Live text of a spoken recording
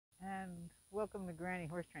welcome to Granny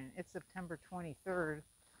Horse Training. It's September 23rd.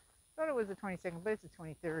 Thought it was the 22nd, but it's the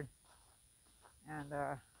 23rd. And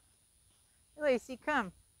hey, Lacey,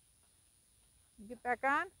 come. You get back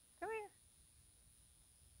on? Come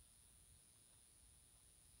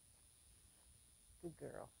here. Good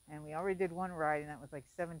girl. And we already did one ride, and that was like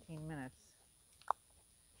 17 minutes.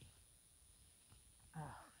 Oh,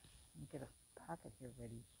 let me get a pocket here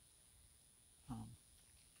ready. Anyhow.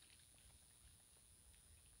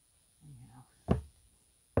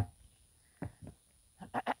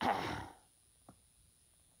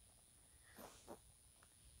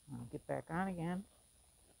 I'll get back on again.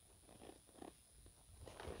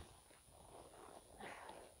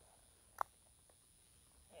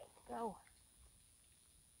 There we go.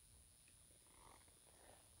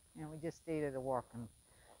 And we just stayed at a walking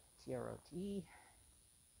TROT. And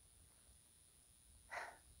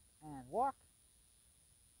walk.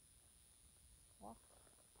 Walk.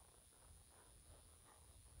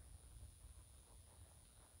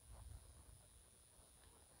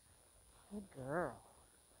 Good girl.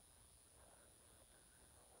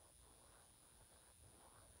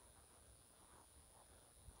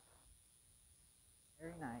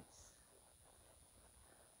 Very nice.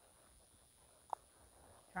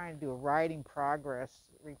 Trying to do a riding progress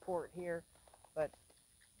report here, but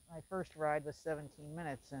my first ride was 17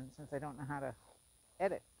 minutes, and since I don't know how to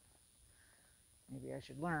edit, maybe I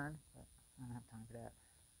should learn, but I don't have time for that.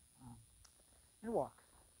 And walk.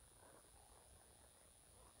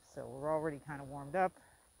 So we're already kind of warmed up.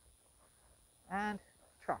 And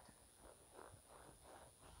trot.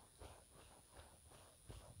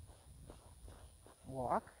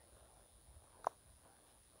 Walk.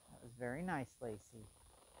 That was very nice, Lacey.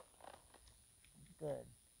 Good.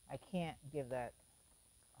 I can't give that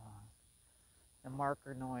the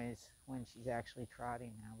marker noise when she's actually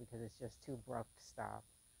trotting now because it's just too abrupt to stop.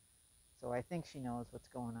 So I think she knows what's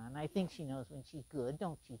going on. I think she knows when she's good,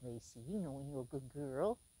 don't you, Lacey? You know when you're a good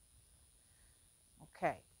girl.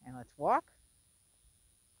 Okay, and let's walk.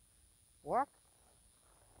 Walk.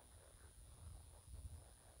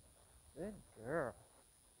 Good girl.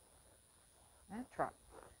 And trot.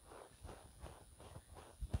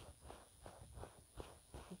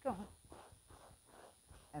 Keep going.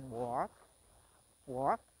 And walk.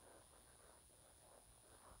 Walk.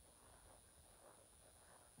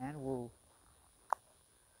 And woo.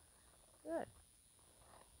 Good.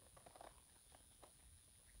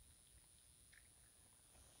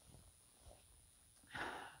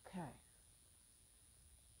 Okay.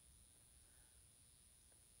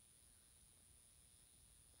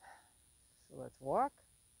 So let's walk.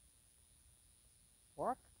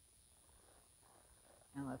 Walk.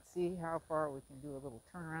 And let's see how far we can do a little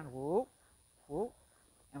turnaround. Whoop. Whoop.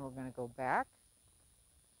 And we're going to go back.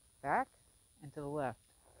 Back. And to the left.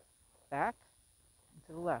 Back. And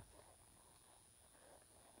to the left.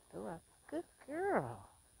 To the left. Good girl.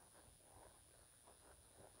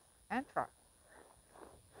 And trot.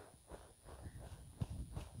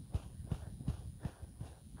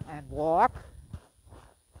 And walk.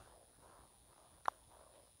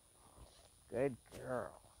 Good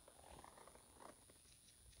girl.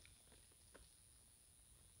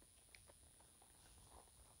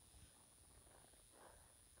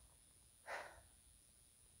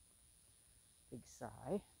 Big sigh.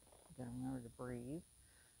 You gotta remember to breathe.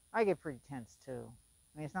 I get pretty tense too.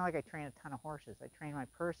 I mean, it's not like I train a ton of horses. I train my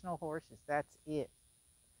personal horses. That's it.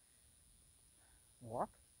 Walk.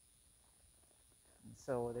 And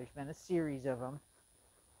so there's been a series of them.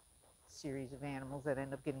 Series of animals that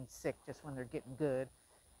end up getting sick just when they're getting good,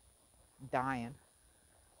 dying.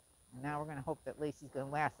 And now we're going to hope that Lacey's going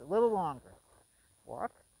to last a little longer.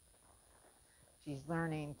 Walk. She's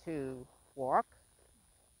learning to walk.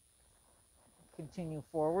 Continue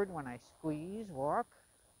forward when I squeeze. Walk.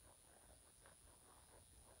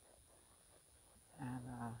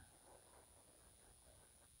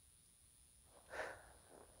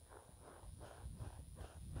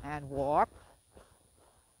 And walk.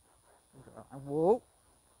 And whoop.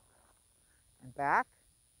 And back.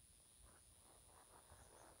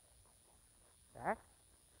 Back.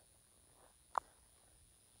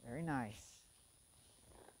 Very nice.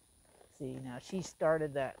 See, now she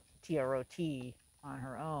started that TROT on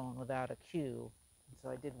her own without a cue, and so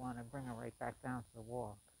I did want to bring her right back down to the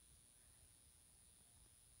walk.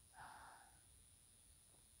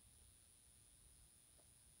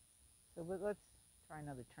 So let's try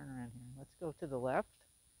another turnaround here. Let's go to the left.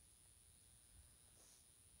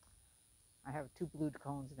 I have 2 blue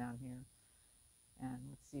cones down here, and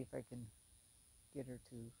let's see if I can get her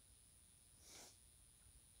to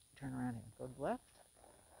turn around here. Go to the left,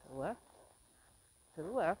 to the left, to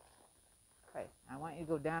the left, Okay, I want you to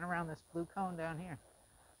go down around this blue cone down here.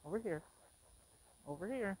 Over here. Over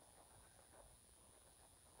here.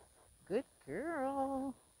 Good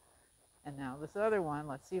girl. And now this other one,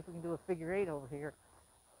 let's see if we can do a figure 8 over here.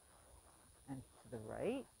 And to the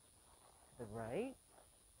right. To the right.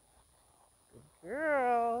 Good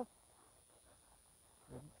girl.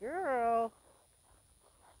 Good girl.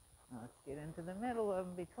 Now let's get into the middle of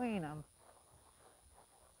them, between them.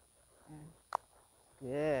 And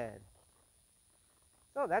good.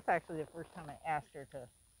 So that's actually the first time I asked her to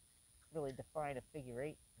really define a figure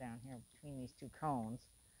 8 down here between these two cones.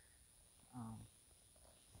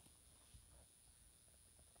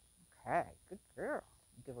 Okay, good girl.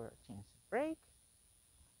 Give her a chance to break.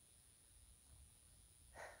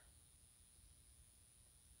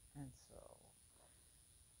 And so,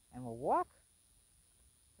 and we'll walk.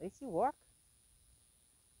 Lacey, walk.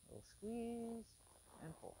 A little squeeze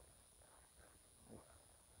and pull.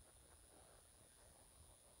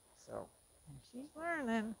 So, and she's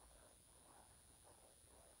learning.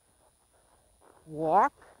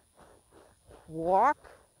 Walk. Walk.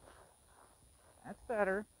 That's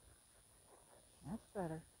better. That's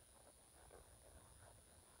better.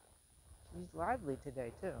 She's lively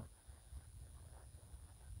today, too.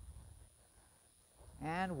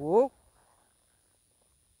 And whoop.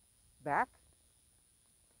 Back.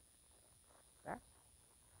 Back.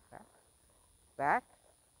 Back. Back.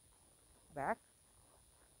 Back.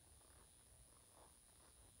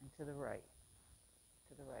 And to the right.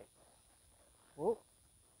 To the right. Whoop.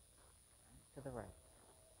 To the right.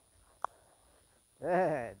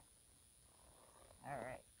 Good. All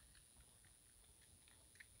right.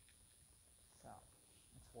 So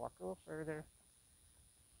let's walk a little further.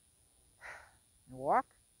 And walk.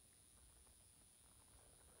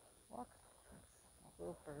 Walk. Let's walk a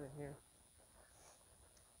little further here.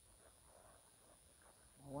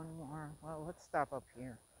 One more. Well, let's stop up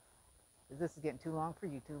here, because this is getting too long for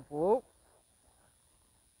YouTube. Whoa.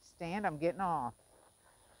 Stand. I'm getting off.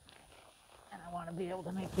 And I want to be able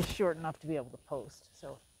to make this short enough to be able to post.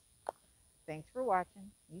 So thanks for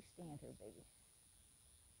watching. You stand here, baby.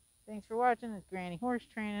 Thanks for watching. It's Granny Horse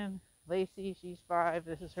Training. Lacey, she's 5.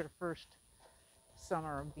 This is her first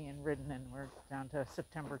summer of being ridden, and we're down to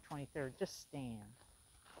September 23rd. Just stand.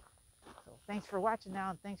 So thanks for watching now,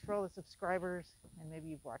 and thanks for all the subscribers, and maybe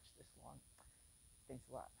you've watched this long. Thanks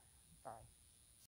a lot. Bye.